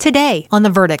Today on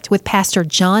The Verdict with Pastor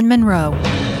John Munro.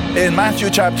 In Matthew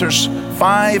chapters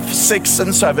 5, 6,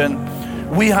 and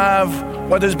 7, we have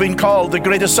what has been called the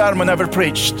greatest sermon ever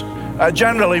preached.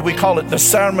 Generally, we call it the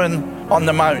Sermon on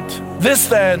the Mount. This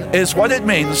then is what it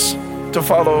means to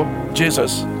follow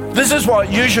Jesus. This is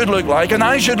what you should look like and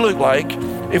I should look like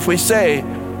if we say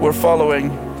we're following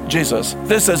Jesus.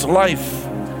 This is life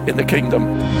in the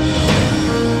kingdom.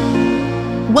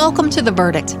 Welcome to The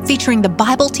Verdict, featuring the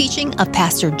Bible teaching of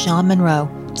Pastor John Munro,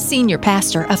 Senior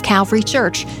Pastor of Calvary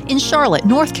Church in Charlotte,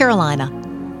 North Carolina.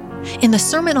 In the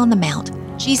Sermon on the Mount,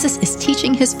 Jesus is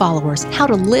teaching his followers how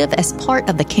to live as part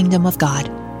of the kingdom of God.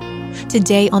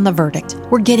 Today on The Verdict,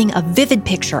 we're getting a vivid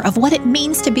picture of what it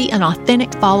means to be an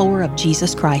authentic follower of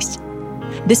Jesus Christ.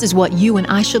 This is what you and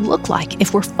I should look like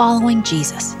if we're following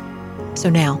Jesus. So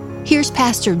now, here's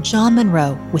Pastor John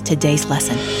Munro with today's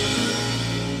lesson.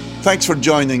 Thanks for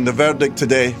joining The Verdict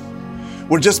today.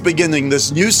 We're just beginning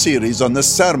this new series on the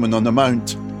Sermon on the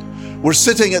Mount. We're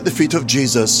sitting at the feet of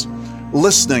Jesus,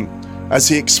 listening as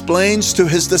he explains to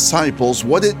his disciples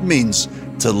what it means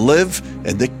to live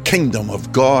in the kingdom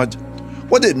of God,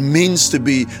 what it means to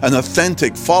be an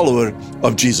authentic follower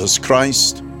of Jesus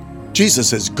Christ.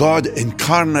 Jesus is God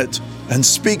incarnate and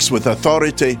speaks with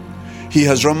authority. He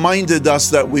has reminded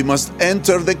us that we must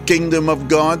enter the kingdom of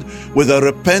God with a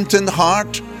repentant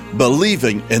heart,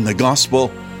 believing in the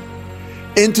gospel.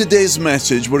 In today's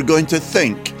message, we're going to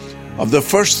think of the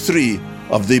first three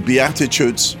of the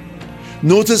Beatitudes.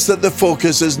 Notice that the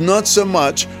focus is not so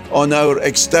much on our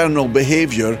external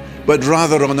behavior, but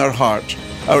rather on our heart,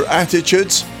 our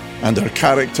attitudes, and our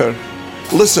character.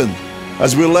 Listen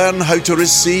as we learn how to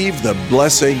receive the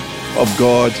blessing of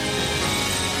God.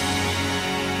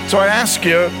 So I ask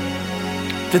you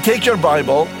to take your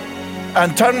Bible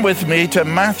and turn with me to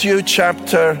Matthew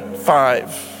chapter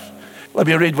 5. Let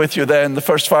me read with you then the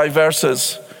first 5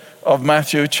 verses of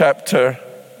Matthew chapter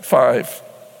 5.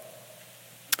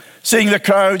 Seeing the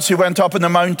crowds, he went up on the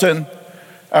mountain,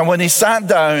 and when he sat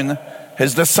down,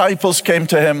 his disciples came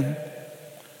to him,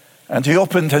 and he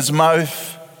opened his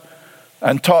mouth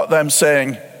and taught them,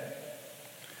 saying,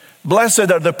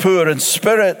 "Blessed are the poor in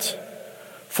spirit,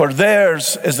 for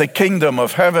theirs is the kingdom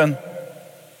of heaven.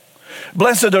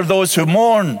 Blessed are those who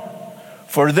mourn,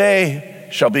 for they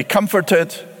shall be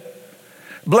comforted.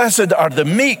 Blessed are the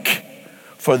meek,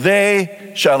 for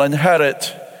they shall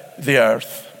inherit the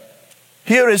earth."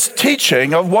 Here is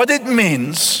teaching of what it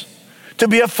means to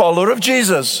be a follower of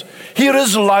Jesus. Here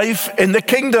is life in the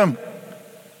kingdom.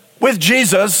 With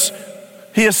Jesus,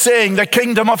 he is saying the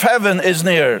kingdom of heaven is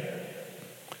near.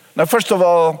 Now, first of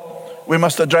all, we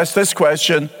must address this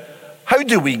question: how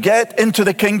do we get into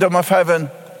the kingdom of heaven?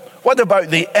 What about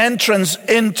the entrance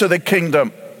into the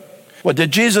kingdom? What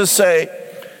did Jesus say?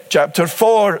 Chapter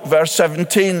 4, verse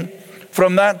 17.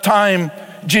 From that time,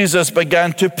 Jesus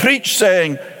began to preach,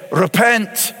 saying,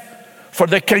 "Repent, for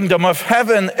the kingdom of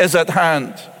heaven is at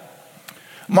hand."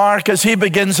 Mark, as he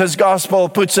begins his gospel,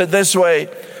 puts it this way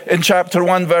in chapter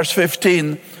 1, verse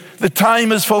 15. "The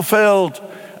time is fulfilled,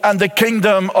 and the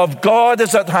kingdom of God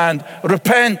is at hand.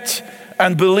 Repent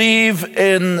and believe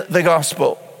in the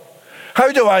gospel." How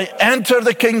do I enter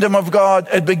the kingdom of God?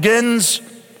 It begins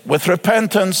with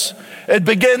repentance. It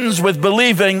begins with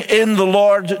believing in the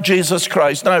Lord Jesus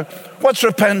Christ. Now, what's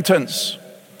repentance?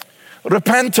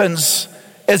 Repentance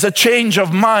is a change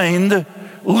of mind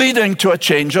leading to a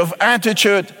change of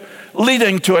attitude,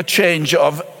 leading to a change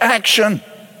of action.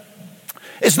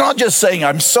 It's not just saying,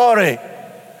 "I'm sorry."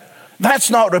 That's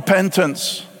not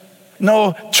repentance.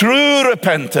 No, true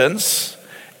repentance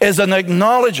is an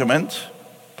acknowledgement,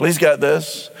 please get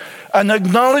this, an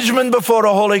acknowledgement before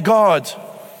a holy God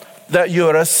that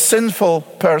you're a sinful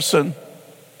person.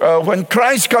 When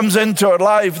Christ comes into our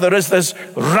life, there is this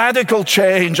radical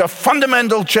change, a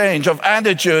fundamental change of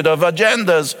attitude, of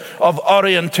agendas, of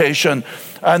orientation.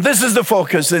 And this is the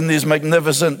focus in these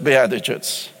magnificent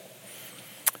Beatitudes.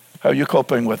 How are you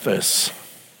coping with this?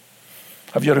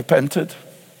 Have you repented?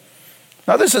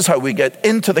 Now, this is how we get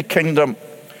into the kingdom.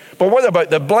 But what about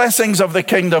the blessings of the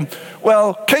kingdom?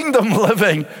 Well, kingdom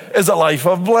living is a life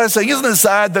of blessing. Isn't it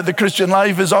sad that the Christian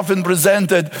life is often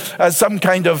presented as some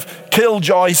kind of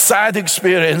killjoy, sad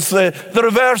experience? The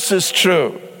reverse is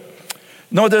true.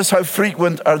 Notice how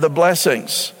frequent are the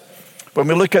blessings. When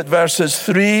we look at verses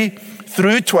 3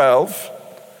 through 12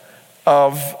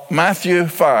 of Matthew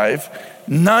 5,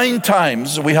 9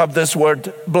 times we have this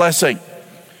word blessing.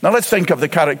 Now let's think of the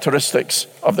characteristics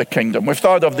of the kingdom. We've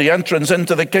thought of the entrance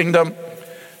into the kingdom.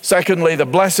 Secondly, the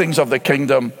blessings of the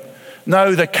kingdom.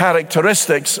 Now the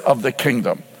characteristics of the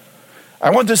kingdom.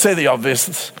 I want to say the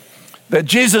obvious. that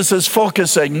Jesus is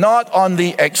focusing not on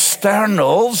the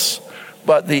externals,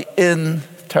 but the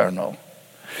internal.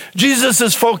 Jesus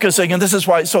is focusing, and this is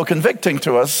why it's so convicting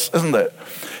to us, isn't it?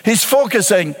 He's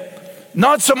focusing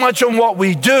not so much on what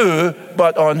we do,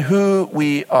 but on who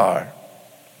we are.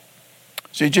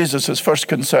 See, Jesus is first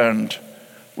concerned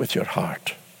with your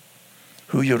heart,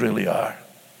 who you really are.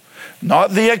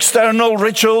 Not the external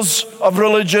rituals of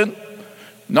religion,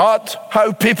 not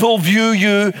how people view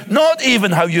you, not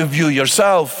even how you view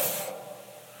yourself,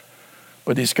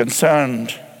 but he's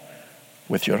concerned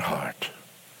with your heart.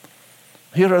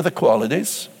 Here are the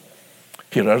qualities,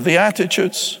 here are the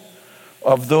attitudes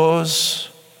of those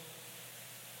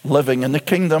living in the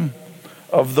kingdom,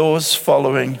 of those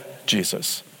following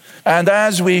Jesus. And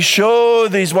as we show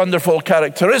these wonderful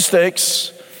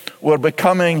characteristics, we're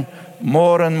becoming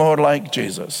more and more like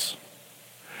Jesus.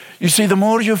 You see, the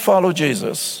more you follow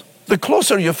Jesus, the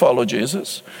closer you follow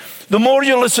Jesus, the more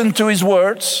you listen to his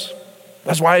words.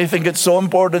 That's why I think it's so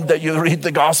important that you read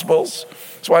the Gospels.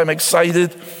 That's why I'm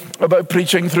excited about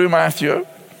preaching through Matthew.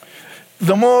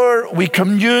 The more we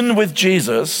commune with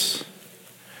Jesus,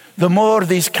 the more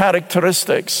these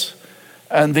characteristics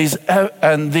and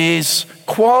these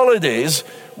qualities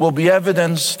will be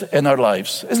evidenced in our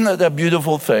lives. Isn't it a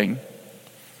beautiful thing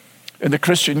in the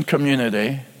Christian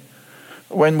community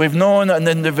when we've known an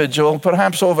individual,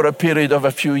 perhaps over a period of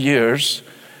a few years,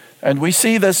 and we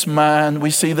see this man,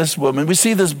 we see this woman, we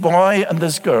see this boy and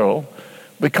this girl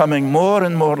becoming more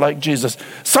and more like Jesus.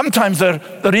 Sometimes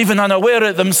they're even unaware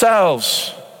of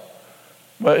themselves.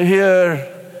 But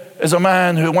here is a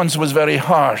man who once was very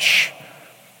harsh,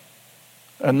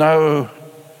 and now,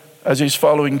 as he's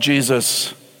following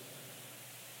Jesus,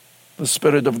 the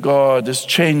Spirit of God is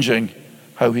changing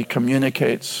how he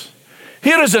communicates.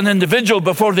 Here is an individual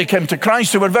before they came to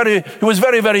Christ who was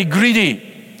very, very greedy.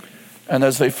 And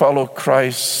as they follow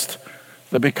Christ,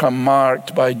 they become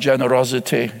marked by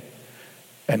generosity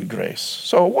and grace.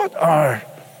 So what are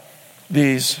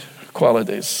these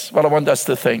qualities? Well, I want us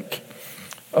to think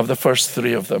of the first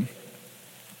three of them.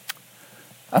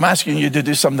 I'm asking you to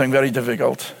do something very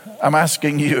difficult. I'm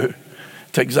asking you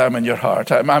to examine your heart.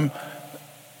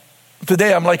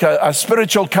 Today I'm like a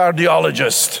spiritual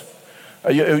cardiologist.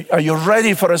 Are you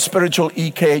ready for a spiritual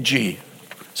EKG?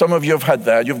 Some of you have had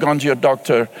that. You've gone to your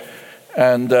doctor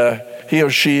and he or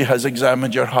she has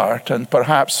examined your heart and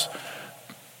perhaps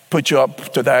put you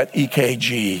up to that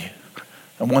EKG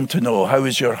and want to know, how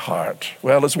is your heart?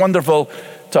 Well, it's wonderful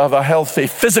to have a healthy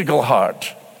physical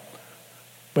heart,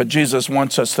 but Jesus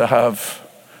wants us to have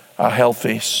a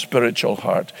healthy spiritual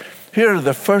heart. Here are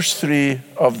the first three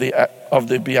of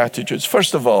the Beatitudes.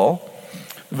 First of all,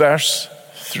 verse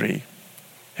 3.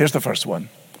 Here's the first one.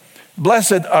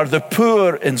 Blessed are the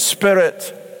poor in spirit,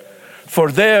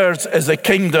 for theirs is the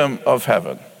kingdom of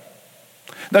heaven.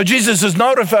 Now, Jesus is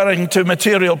not referring to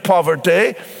material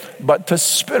poverty, but to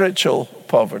spiritual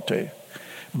poverty.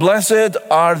 Blessed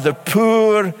are the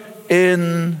poor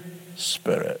in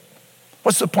spirit.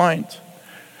 What's the point?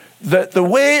 That the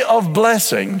way of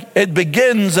blessing, it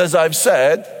begins, as I've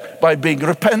said, by being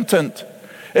repentant.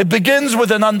 It begins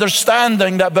with an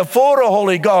understanding that before a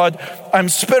holy God, I'm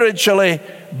spiritually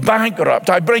bankrupt.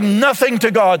 I bring nothing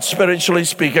to God, spiritually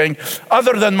speaking,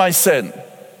 other than my sin.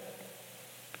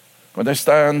 When I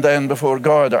stand then before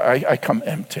God, I come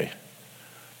empty.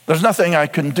 There's nothing I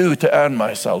can do to earn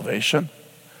my salvation.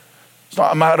 It's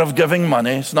not a matter of giving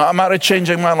money. It's not a matter of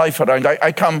changing my life around.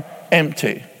 I come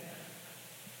empty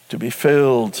to be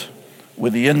filled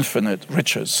with the infinite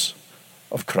riches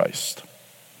of Christ.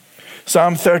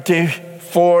 Psalm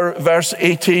 34, verse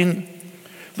 18,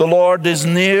 the Lord is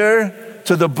near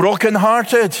to the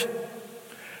brokenhearted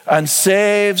and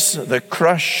saves the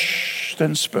crushed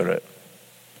in spirit.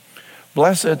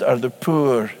 Blessed are the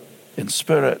poor in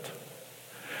spirit.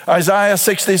 Isaiah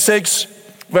 66,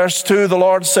 verse 2, the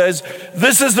Lord says,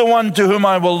 this is the one to whom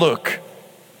I will look.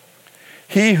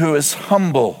 He who is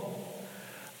humble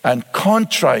and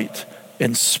contrite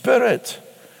in spirit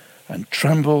and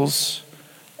trembles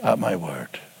at my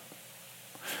word.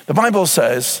 The Bible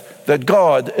says that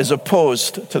God is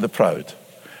opposed to the proud,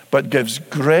 but gives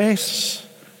grace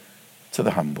to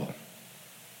the humble.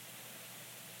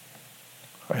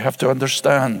 I have to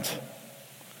understand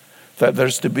that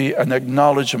there's to be an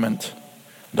acknowledgement,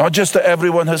 not just that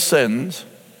everyone has sinned,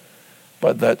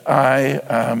 but that I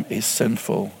am a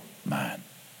sinful man.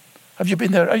 Have you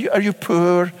been there? Are you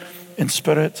poor in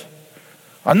spirit?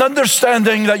 An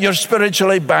understanding that you're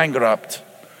spiritually bankrupt.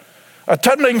 A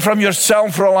turning from your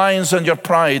self-reliance and your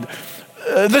pride.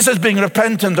 This is being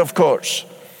repentant, of course.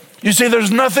 You see,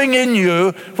 there's nothing in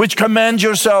you which commends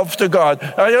yourself to God.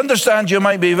 I understand you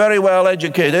might be very well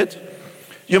educated.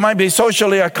 You might be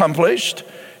socially accomplished.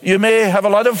 You may have a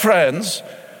lot of friends.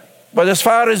 But as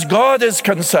far as God is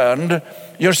concerned,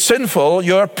 you're sinful,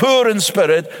 you're poor in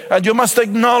spirit, and you must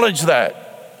acknowledge that.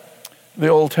 The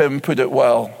old hymn put it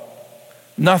well.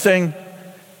 Nothing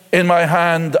in my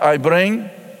hand I bring,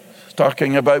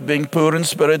 talking about being poor in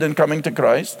spirit and coming to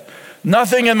Christ.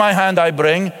 Nothing in my hand I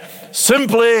bring,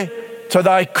 simply to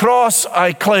thy cross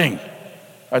I cling.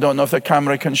 I don't know if the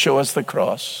camera can show us the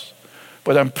cross,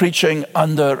 but I'm preaching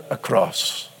under a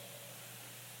cross.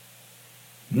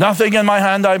 Nothing in my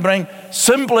hand I bring,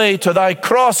 simply to thy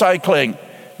cross I cling.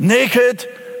 Naked,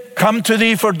 come to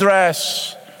thee for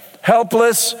dress.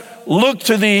 Helpless, look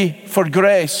to thee for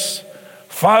grace.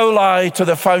 Foul I to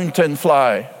the fountain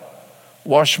fly.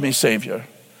 Wash me, Savior,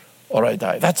 or I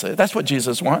die. That's it. That's what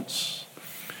Jesus wants.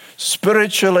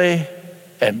 Spiritually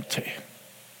empty.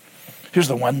 Here's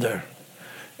the wonder.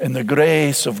 In the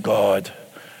grace of God,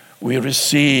 we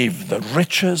receive the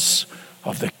riches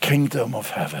of the kingdom of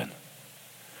heaven.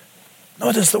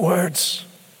 Notice the words,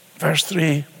 verse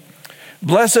 3.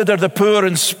 Blessed are the poor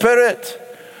in spirit,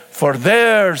 for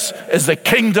theirs is the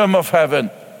kingdom of heaven.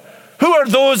 Who are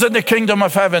those in the kingdom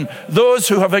of heaven? Those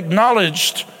who have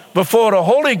acknowledged before a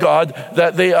holy God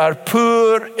that they are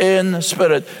poor in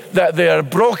spirit, that they are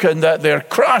broken, that they're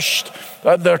crushed,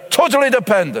 that they're totally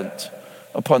dependent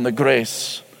upon the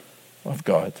grace of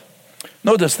God.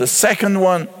 Notice the second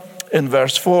one in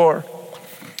verse 4.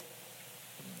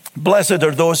 Blessed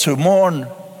are those who mourn,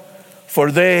 for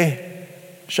they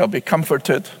shall be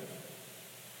comforted.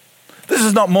 This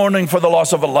is not mourning for the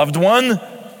loss of a loved one.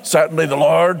 Certainly the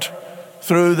Lord,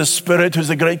 through the Spirit, who's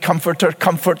the great comforter,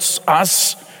 comforts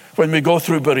us when we go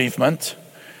through bereavement.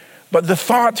 But the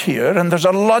thought here, and there's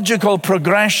a logical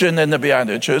progression in the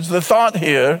Beatitudes, the thought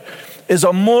here is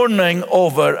a mourning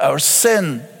over our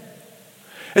sin.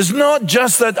 It's not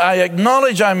just that I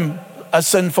acknowledge I'm a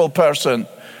sinful person.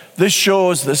 This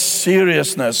shows the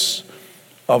seriousness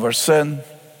of our sin.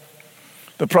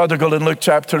 The prodigal in Luke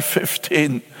chapter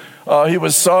 15, he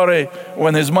was sorry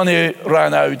when his money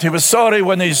ran out. He was sorry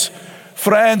when his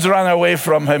friends ran away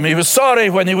from him. He was sorry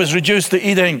when he was reduced to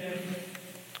eating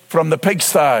from the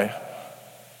pigsty.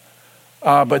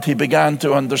 But he began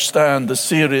to understand the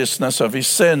seriousness of his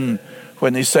sin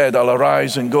when he said, I'll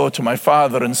arise and go to my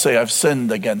father and say, I've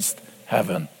sinned against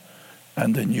heaven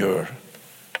and in your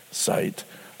sight.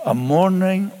 A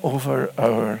mourning over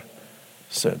our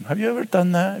sin. Have you ever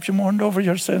done that? Have you mourned over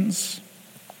your sins?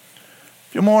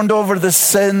 Have you mourned over the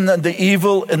sin and the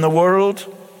evil in the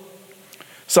world?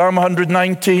 Psalm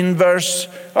 119, verse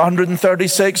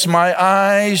 136, my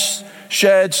eyes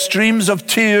shed streams of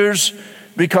tears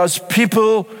because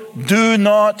people do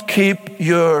not keep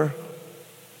your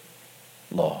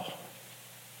law.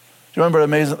 Do you remember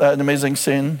that amazing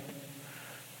scene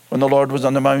when the Lord was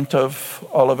on the Mount of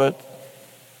Olivet?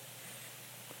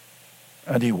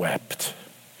 And he wept.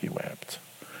 He wept.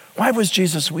 Why was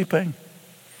Jesus weeping?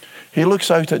 He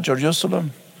looks out at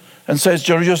Jerusalem and says,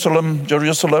 Jerusalem,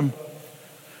 Jerusalem,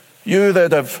 you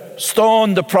that have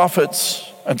stoned the prophets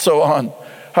and so on,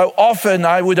 how often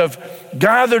I would have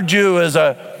gathered you as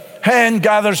a hen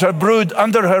gathers her brood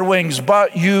under her wings,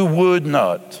 but you would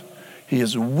not. He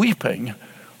is weeping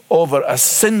over a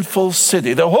sinful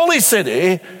city, the holy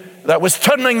city that was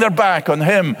turning their back on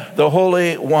him, the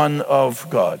Holy One of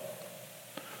God.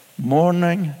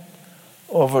 Mourning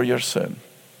over your sin.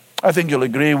 I think you'll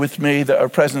agree with me that our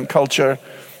present culture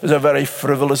is a very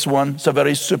frivolous one. It's a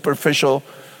very superficial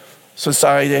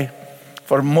society.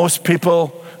 For most people,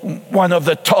 one of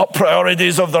the top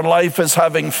priorities of their life is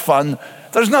having fun.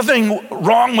 There's nothing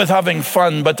wrong with having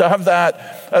fun, but to have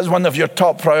that as one of your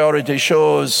top priorities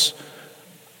shows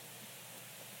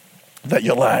that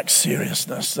you lack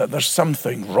seriousness, that there's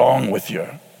something wrong with you.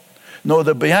 No,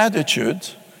 the Beatitude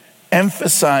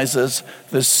emphasizes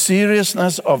the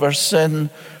seriousness of our sin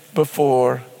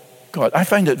before God. I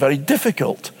find it very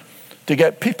difficult to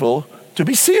get people to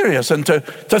be serious and to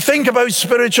think about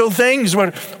spiritual things.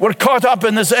 We're caught up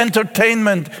in this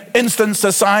entertainment, instant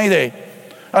society.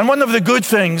 And one of the good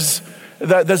things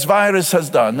that this virus has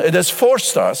done, it has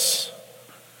forced us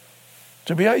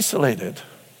to be isolated.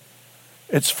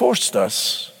 It's forced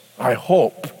us, I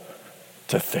hope,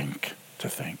 to think.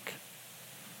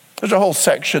 There's a whole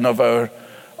section of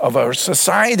our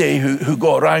society who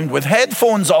go around with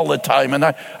headphones all the time. And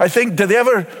I think, do they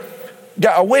ever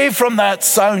get away from that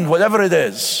sound, whatever it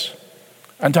is,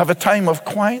 and to have a time of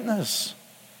quietness?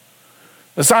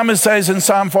 The psalmist says in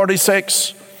Psalm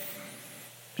 46,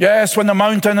 Yes, when the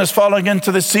mountain is falling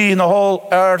into the sea and the whole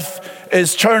earth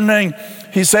is churning,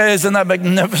 he says in that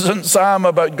magnificent psalm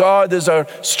about God is our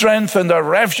strength and our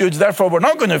refuge, therefore we're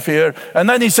not going to fear. And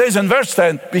then he says in verse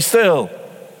 10, be still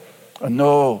and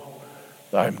know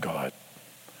that I'm God.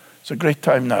 It's a great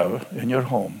time now in your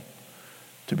home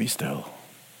to be still.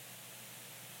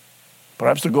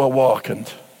 Perhaps to go a walk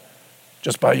and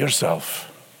just by yourself,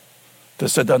 to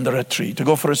sit under a tree, to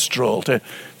go for a stroll, to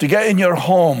get in your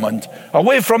home and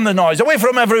away from the noise, away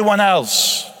from everyone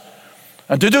else,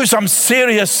 and to do some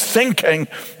serious thinking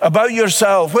about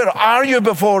yourself. Where are you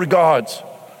before God?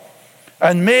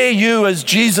 And may you, as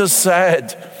Jesus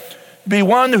said, be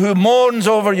one who mourns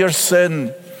over your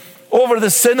sin, over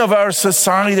the sin of our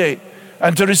society,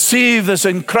 and to receive this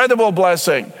incredible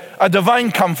blessing, a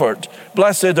divine comfort.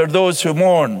 Blessed are those who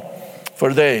mourn,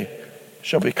 for they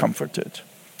shall be comforted.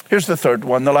 Here's the third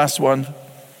one, the last one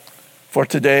for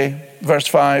today. Verse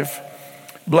 5,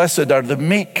 blessed are the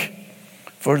meek,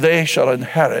 for they shall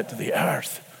inherit the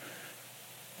earth.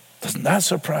 Doesn't that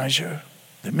surprise you?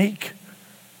 The meek,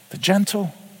 the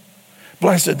gentle.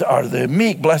 Blessed are the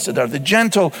meek, blessed are the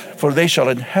gentle, for they shall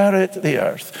inherit the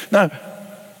earth. Now,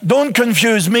 don't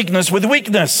confuse meekness with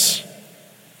weakness.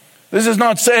 This is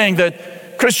not saying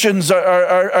that Christians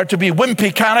are to be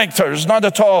wimpy characters, not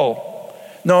at all.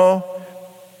 No,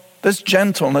 this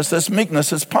gentleness, this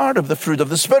meekness is part of the fruit of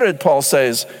the Spirit, Paul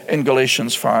says in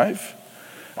Galatians 5.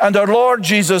 And our Lord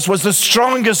Jesus was the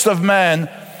strongest of men,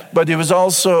 but he was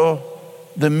also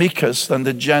the meekest and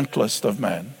the gentlest of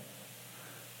men.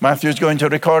 Matthew is going to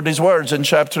record his words in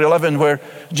chapter 11 where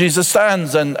Jesus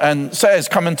stands and says,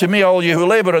 come unto me, all you who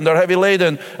labor and are heavy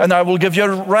laden, and I will give you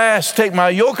rest. Take my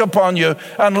yoke upon you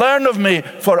and learn of me,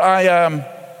 for I am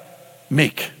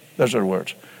meek. There's our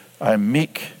word. I am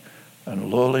meek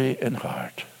and lowly in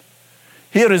heart.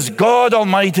 Here is God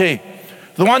Almighty,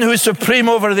 the one who is supreme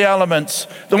over the elements,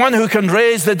 the one who can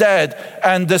raise the dead,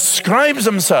 and describes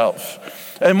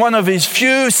himself in one of his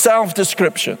few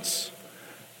self-descriptions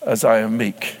as I am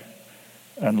meek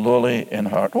and lowly in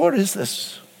heart. What is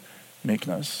this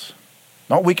meekness?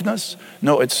 Not weakness.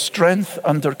 No, it's strength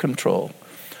under control.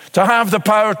 To have the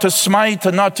power to smite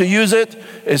and not to use it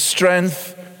is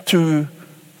strength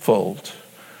twofold.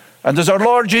 And as our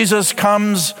Lord Jesus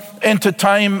comes into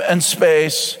time and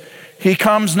space, he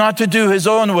comes not to do his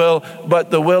own will, but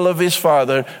the will of his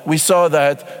Father. We saw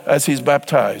that as he's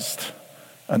baptized.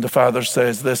 And the Father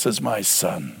says, this is my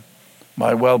Son,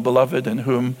 my well-beloved, in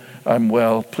whom I'm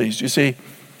well pleased. You see,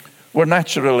 we're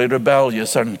naturally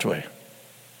rebellious, aren't we?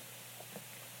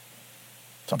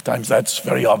 Sometimes that's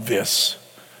very obvious.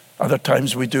 Other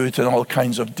times we do it in all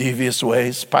kinds of devious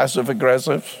ways,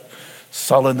 passive-aggressive,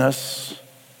 sullenness.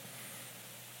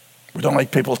 We don't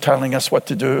like people telling us what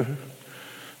to do.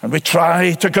 And we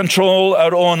try to control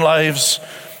our own lives.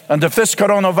 And if this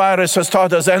coronavirus has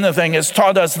taught us anything, it's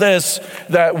taught us this,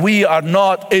 that we are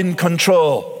not in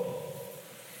control.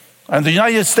 And the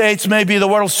United States may be the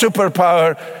world's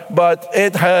superpower, but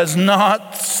it has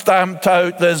not stamped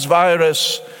out this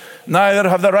virus. Neither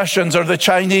have the Russians or the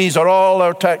Chinese or all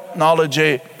our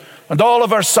technology and all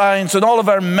of our science and all of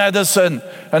our medicine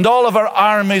and all of our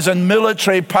armies and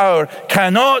military power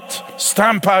cannot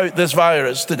stamp out this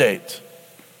virus to date.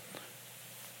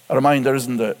 A reminder,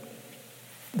 isn't it,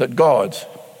 that God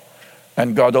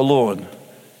and God alone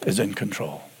is in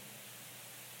control.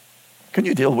 Can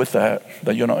you deal with that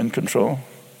you're not in control?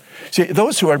 See,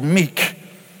 those who are meek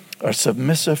are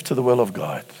submissive to the will of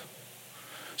God.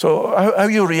 So how are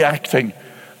you reacting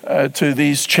to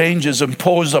these changes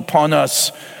imposed upon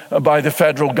us by the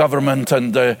federal government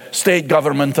and the state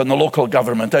government and the local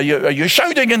government? Are you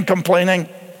shouting and complaining?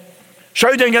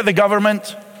 Shouting at the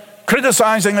government?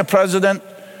 Criticizing the president?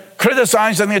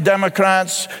 Criticizing the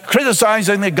Democrats?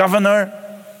 Criticizing the governor?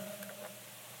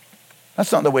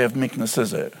 That's not the way of meekness,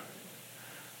 is it?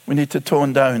 We need to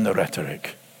tone down the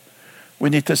rhetoric. We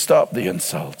need to stop the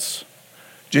insults.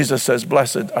 Jesus says,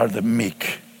 blessed are the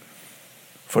meek,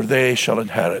 for they shall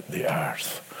inherit the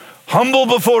earth. Humble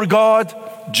before God,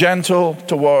 gentle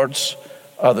towards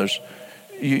others.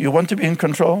 You want to be in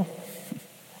control?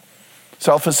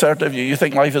 Self-assertive, you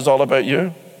think life is all about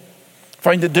you?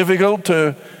 Find it difficult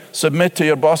to submit to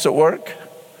your boss at work?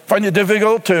 Find it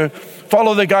difficult to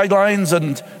follow the guidelines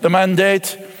and the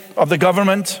mandate of the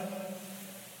government?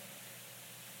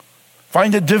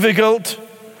 Find it difficult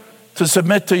to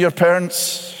submit to your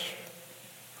parents?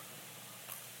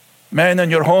 Men in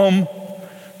your home,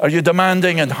 are you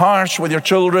demanding and harsh with your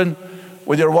children,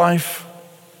 with your wife?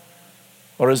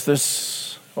 Or is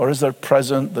there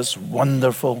present this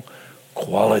wonderful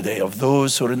quality of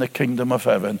those who are in the kingdom of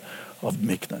heaven of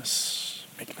meekness?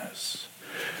 Meekness.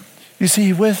 You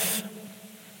see, with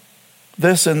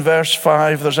this in verse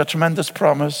 5, there's a tremendous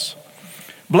promise.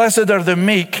 Blessed are the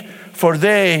meek, for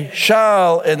they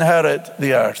shall inherit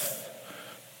the earth.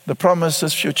 The promise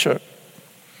is future.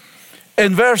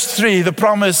 In verse 3, the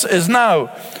promise is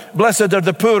now. Blessed are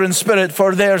the poor in spirit,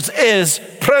 for theirs is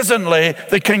presently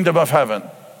the kingdom of heaven.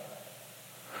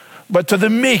 But to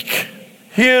the meek,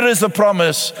 here is the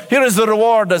promise. Here is the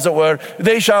reward, as it were.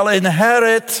 They shall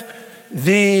inherit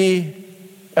the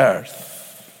earth.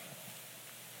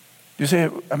 You say,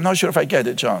 I'm not sure if I get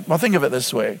it, John. Well, think of it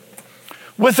this way.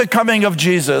 With the coming of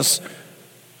Jesus,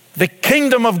 the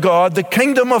kingdom of God, the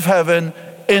kingdom of heaven,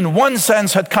 in one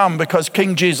sense had come because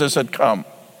King Jesus had come.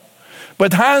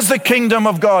 But has the kingdom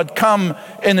of God come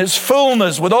in its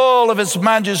fullness with all of its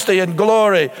majesty and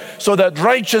glory so that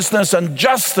righteousness and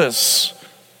justice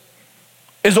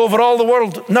is over all the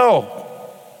world? No.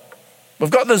 We've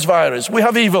got this virus. We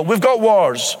have evil. We've got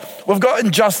wars. We've got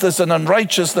injustice and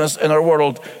unrighteousness in our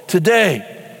world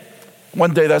today.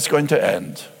 One day that's going to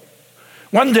end.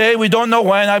 One day, we don't know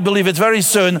when, I believe it's very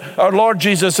soon, our Lord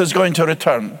Jesus is going to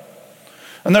return.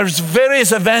 And there's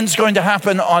various events going to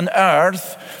happen on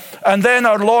earth. And then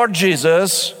our Lord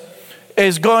Jesus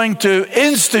is going to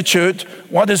institute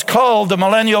what is called the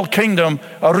millennial kingdom,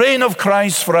 a reign of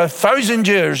Christ for 1,000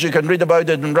 years. You can read about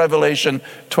it in Revelation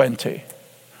 20.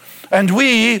 And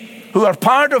we who are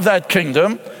part of that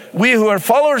kingdom, we who are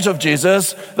followers of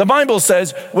Jesus, the Bible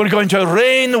says we're going to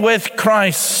reign with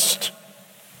Christ.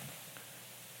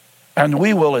 And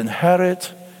we will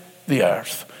inherit the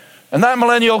earth. And that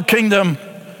millennial kingdom,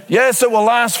 yes, it will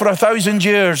last for 1,000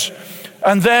 years.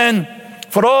 And then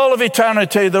for all of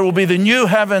eternity, there will be the new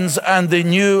heavens and the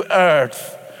new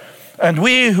earth. And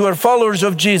we who are followers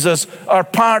of Jesus are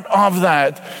part of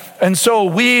that. And so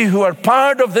we who are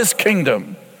part of this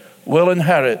kingdom will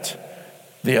inherit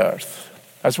the earth.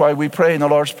 That's why we pray in the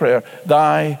Lord's Prayer,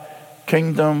 thy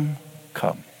kingdom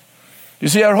come. You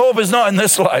see, our hope is not in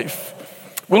this life.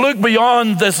 We look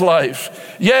beyond this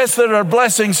life. Yes, there are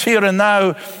blessings here and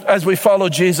now as we follow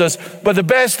Jesus, but the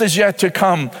best is yet to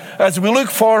come. As we look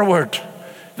forward,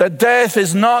 that death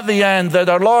is not the end, that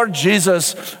our Lord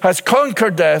Jesus has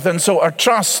conquered death, and so our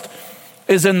trust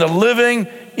is in the living,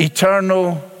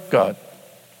 eternal God.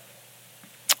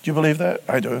 Do you believe that?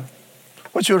 I do.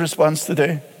 What's your response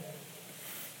today?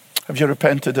 Have you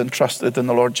repented and trusted in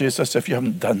the Lord Jesus? If you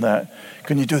haven't done that,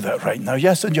 can you do that right now?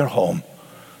 Yes, in your home.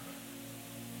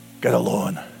 Get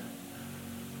alone.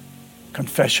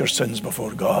 Confess your sins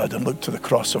before God and look to the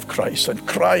cross of Christ and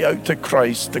cry out to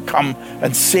Christ to come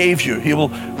and save you. He will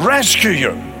rescue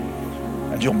you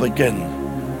and you'll begin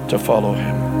to follow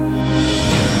him.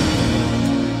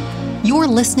 You're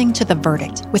listening to The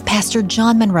Verdict with Pastor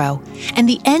John Munro and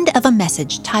the end of a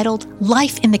message titled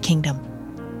Life in the Kingdom.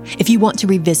 If you want to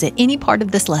revisit any part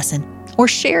of this lesson or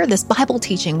share this Bible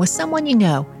teaching with someone you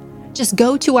know, just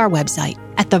go to our website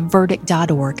at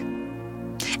theverdict.org.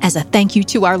 As a thank you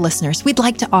to our listeners, we'd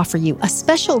like to offer you a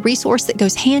special resource that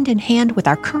goes hand in hand with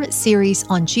our current series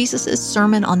on Jesus'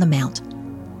 Sermon on the Mount.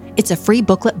 It's a free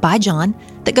booklet by John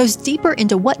that goes deeper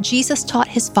into what Jesus taught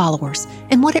his followers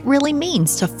and what it really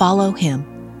means to follow him.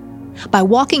 By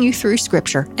walking you through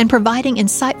Scripture and providing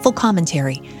insightful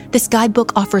commentary, this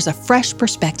guidebook offers a fresh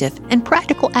perspective and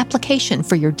practical application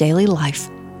for your daily life.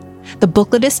 The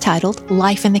booklet is titled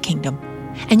Life in the Kingdom,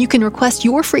 and you can request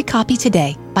your free copy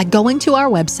today by going to our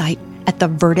website at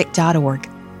theverdict.org.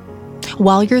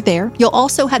 While you're there, you'll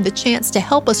also have the chance to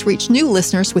help us reach new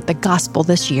listeners with the gospel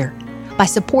this year by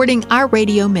supporting our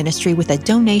radio ministry with a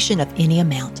donation of any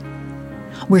amount.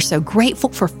 We're so grateful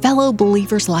for fellow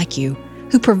believers like you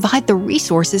who provide the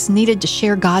resources needed to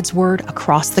share God's Word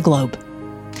across the globe.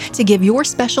 To give your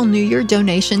special New Year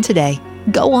donation today,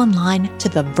 go online to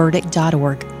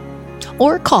theverdict.org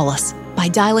or call us by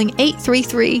dialing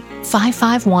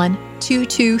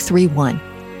 833-551-2231.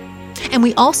 And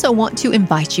we also want to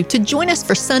invite you to join us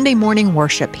for Sunday morning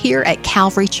worship here at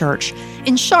Calvary Church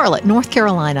in Charlotte, North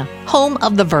Carolina, home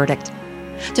of The Verdict.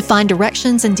 To find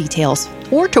directions and details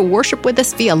or to worship with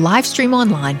us via live stream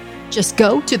online, just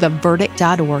go to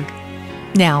theverdict.org.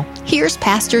 Now, here's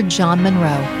Pastor John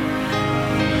Munro.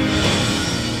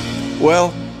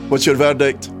 Well, what's your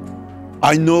verdict?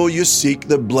 I know you seek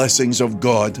the blessings of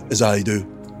God as I do,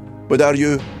 but are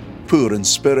you poor in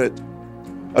spirit?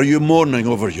 Are you mourning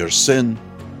over your sin?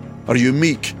 Are you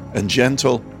meek and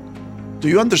gentle? Do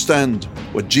you understand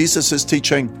what Jesus is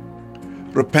teaching?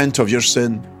 Repent of your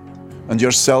sin and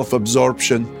your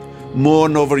self-absorption.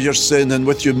 Mourn over your sin and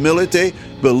with humility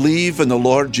believe in the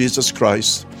Lord Jesus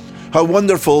Christ. How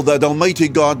wonderful that Almighty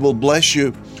God will bless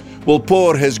you, will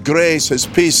pour His grace, His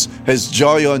peace, His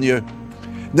joy on you.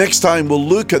 Next time, we'll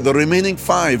look at the remaining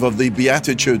 5 of the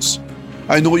Beatitudes.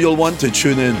 I know you'll want to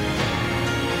tune in.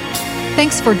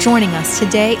 Thanks for joining us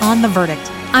today on The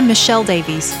Verdict. I'm Michelle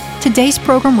Davies. Today's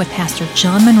program with Pastor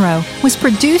John Munro was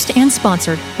produced and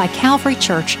sponsored by Calvary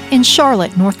Church in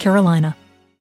Charlotte, North Carolina.